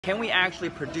Can we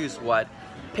actually produce what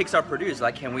Pixar produced?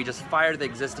 Like, can we just fire the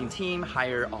existing team,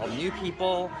 hire all new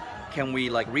people? Can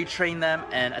we like retrain them?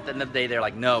 And at the end of the day, they're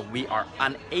like, no, we are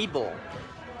unable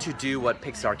to do what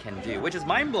Pixar can do, which is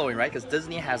mind-blowing, right? Because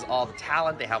Disney has all the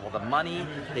talent, they have all the money,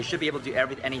 they should be able to do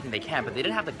anything they can, but they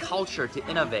didn't have the culture to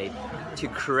innovate, to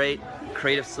create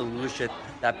creative solution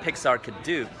that Pixar could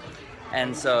do.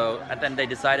 And so, and then they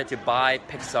decided to buy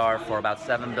Pixar for about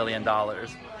 $7 billion.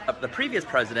 The previous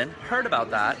president heard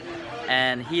about that,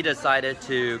 and he decided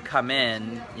to come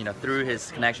in, through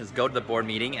his connections, go to the board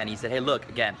meeting, and he said, hey, look,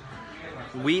 again,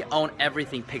 we own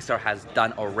everything Pixar has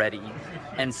done already.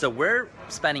 And so we're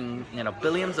spending,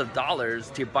 billions of dollars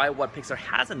to buy what Pixar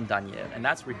hasn't done yet. And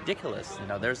that's ridiculous.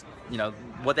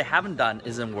 What they haven't done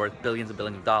isn't worth billions and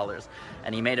billions of dollars.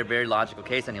 And he made a very logical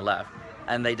case and he left.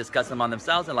 And they discussed them on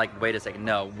themselves and like, wait a second,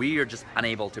 no, we are just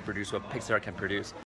unable to produce what Pixar can produce.